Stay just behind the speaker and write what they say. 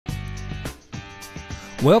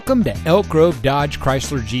Welcome to Elk Grove Dodge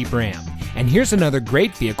Chrysler Jeep Ram, and here's another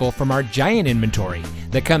great vehicle from our giant inventory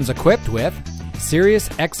that comes equipped with Sirius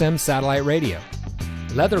XM satellite radio,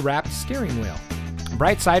 leather-wrapped steering wheel,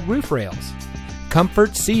 bright side roof rails,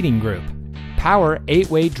 comfort seating group, power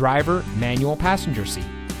 8-way driver manual passenger seat.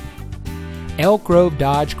 Elk Grove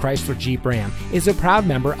Dodge Chrysler Jeep Ram is a proud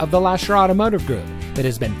member of the Lasher Automotive Group that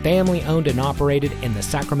has been family owned and operated in the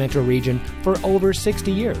Sacramento region for over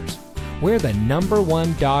 60 years. We're the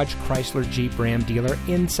 #1 Dodge Chrysler Jeep Ram dealer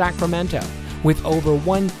in Sacramento, with over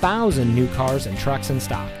 1,000 new cars and trucks in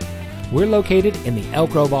stock. We're located in the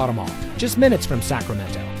Elk Grove Auto Mall, just minutes from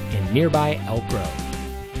Sacramento, in nearby Elk Grove.